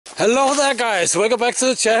Hello there guys, welcome back to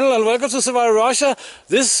the channel and welcome to Survival Russia.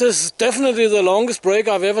 This is definitely the longest break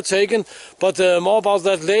I've ever taken, but more about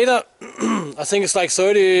that later. I think it's like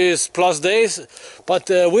 30 plus days, but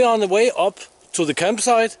we're on the way up to the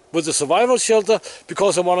campsite with the survival shelter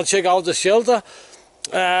because I want to check out the shelter.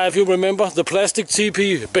 If you remember, the plastic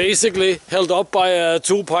teepee basically held up by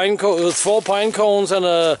four pine cones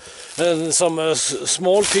and some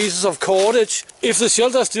small pieces of cordage. If the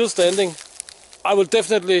shelter is still standing, I will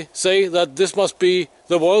definitely say that this must be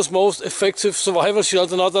the world's most effective survival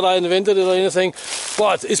shelter. Not that I invented it or anything,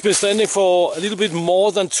 but it's been standing for a little bit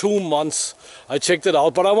more than 2 months. I checked it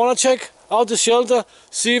out, but I want to check out the shelter,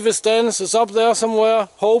 see if it stands. It's up there somewhere,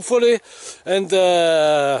 hopefully, and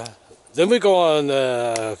then we go and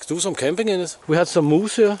do some camping in it. We had some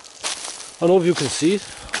moose here. I don't know if you can see it,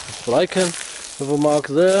 but I can. We have a mark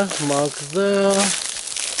there,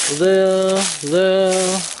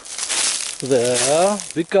 there,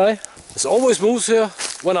 big guy. There's always moose here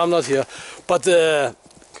when I'm not here. But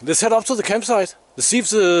let's head up to the campsite. Let's see if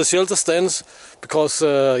the shelter stands, because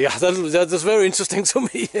yeah, that's very interesting to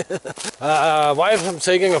me. Why I'm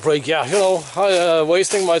taking a break? Yeah, you know,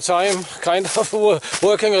 wasting my time, kind of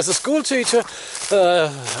working as a school teacher,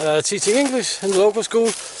 teaching English in the local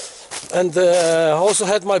school. And also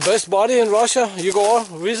had my best buddy in Russia, Igor,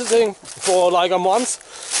 visiting for like a month.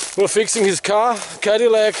 We're fixing his car,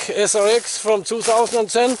 Cadillac SRX from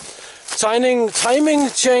 2010. Timing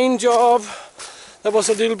chain job. That was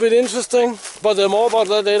a little bit interesting, but more about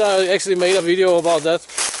that later. I actually made a video about that.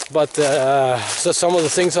 But that's some of the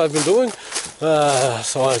things I've been doing.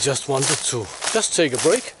 So I just wanted to take a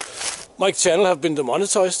break. My channel have been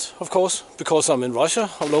demonetized, of course, because I'm in Russia.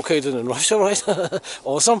 I'm located in Russia, right?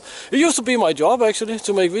 Awesome. It used to be my job, actually,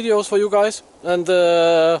 to make videos for you guys. And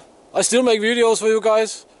I still make videos for you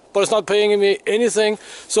guys, but it's not paying me anything.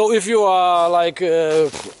 So if you are like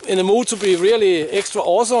in the mood to be really extra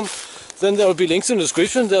awesome, then there will be links in the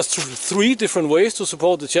description. There's 3 different ways to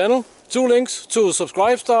support the channel. 2 links to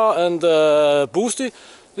Subscribestar and Boosty.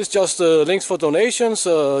 It's just links for donations.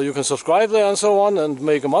 You can subscribe there and so on, and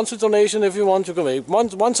make a monthly donation if you want. You can make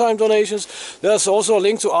one-time donations. There's also a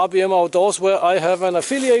link to RBM Outdoors, where I have an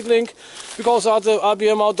affiliate link, because at the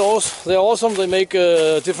RBM Outdoors, they're awesome. They make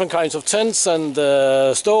different kinds of tents and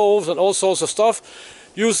stoves and all sorts of stuff.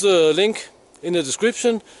 Use the link in the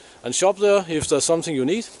description and shop there if there's something you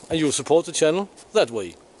need, and you'll support the channel that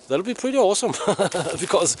way. That'll be pretty awesome,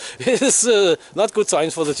 because it is not good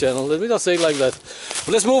times for the channel. Let me just say it like that.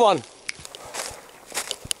 But let's move on.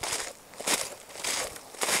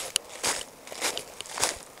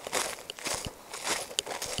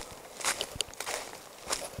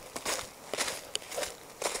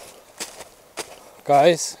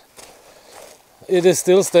 Guys, it is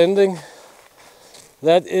still standing.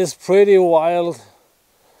 That is pretty wild.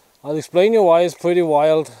 I'll explain you why it's pretty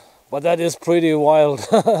wild. But that is pretty wild.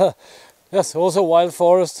 Yes, also wild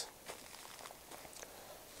forest.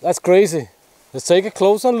 That's crazy. Let's take a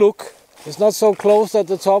closer look. It's not so close at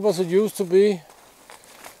the top as it used to be.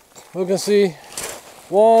 You can see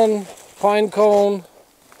 1 pine cone,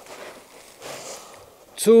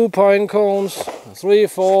 2 pine cones, 3,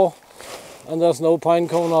 4, and there's no pine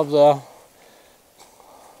cone up there.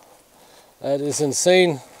 That is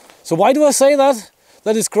insane. So why do I say that?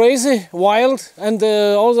 That is crazy, wild, and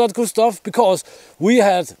all that good stuff, because we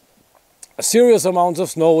had a serious amount of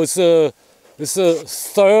snow. It's a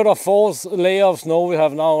 3rd or 4th layer of snow we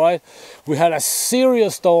have now, right? We had a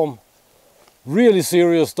serious storm, really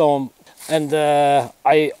serious storm, and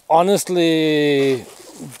I honestly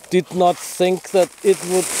did not think that it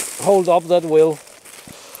would hold up that well.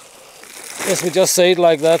 Let me just say it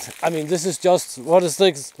like that. I mean, this is just, what is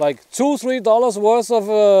this, like $2-3 worth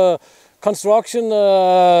of construction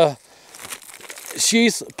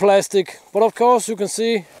sheath plastic. But of course you can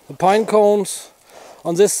see the pine cones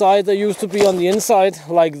on this side. They used to be on the inside,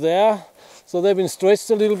 like there, so they've been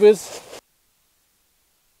stretched a little bit.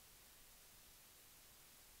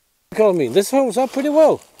 I mean, this holds up pretty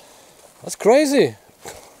well. That's crazy.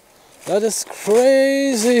 That is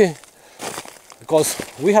crazy, because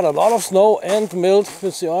we had a lot of snow and melt.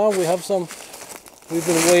 You see, we have some, we've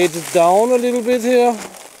been weighted down a little bit here.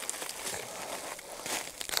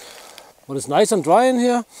 But it's nice and dry in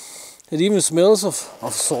here. It even smells of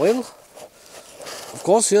soil. Of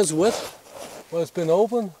course, here it's wet, where it's been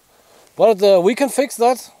open. But we can fix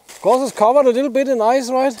that. Of course, it's covered a little bit in ice,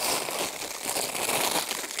 right?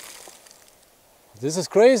 This is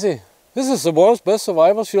crazy. This is the world's best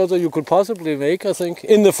survival shelter you could possibly make, I think,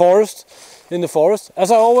 in the forest. As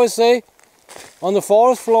I always say, on the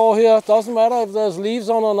forest floor here, doesn't matter if there's leaves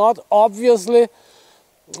on or not, obviously.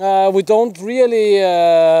 we don't really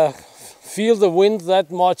feel the wind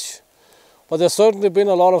that much, but there's certainly been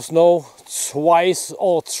a lot of snow, twice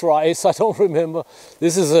or thrice, I don't remember.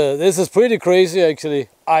 This is pretty crazy actually.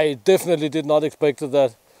 I definitely did not expect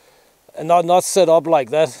that, and not set up like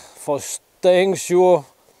that. For staying sure,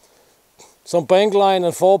 some bank line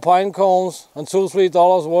and 4 pine cones and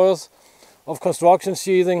 $2-3 worth of construction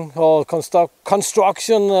sheathing or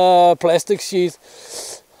construction plastic sheet.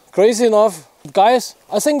 Crazy enough. Guys,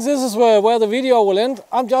 I think this is where the video will end.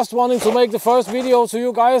 I'm just wanting to make the first video to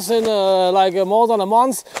you guys in like more than a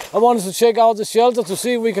month. I wanted to check out the shelter to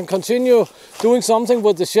see if we can continue doing something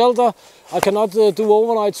with the shelter. I cannot do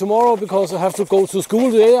overnight tomorrow because I have to go to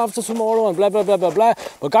school the day after tomorrow and blah blah blah blah blah.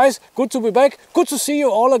 But guys, good to be back. Good to see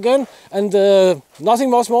you all again. And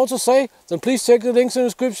nothing much more to say. Then please check the links in the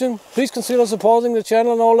description. Please consider supporting the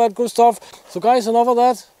channel and all that good stuff. So guys, enough of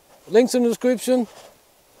that. Links in the description.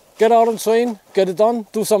 Get out and train, get it done,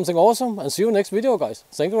 do something awesome, and see you next video, guys.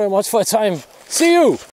 Thank you very much for your time. See you!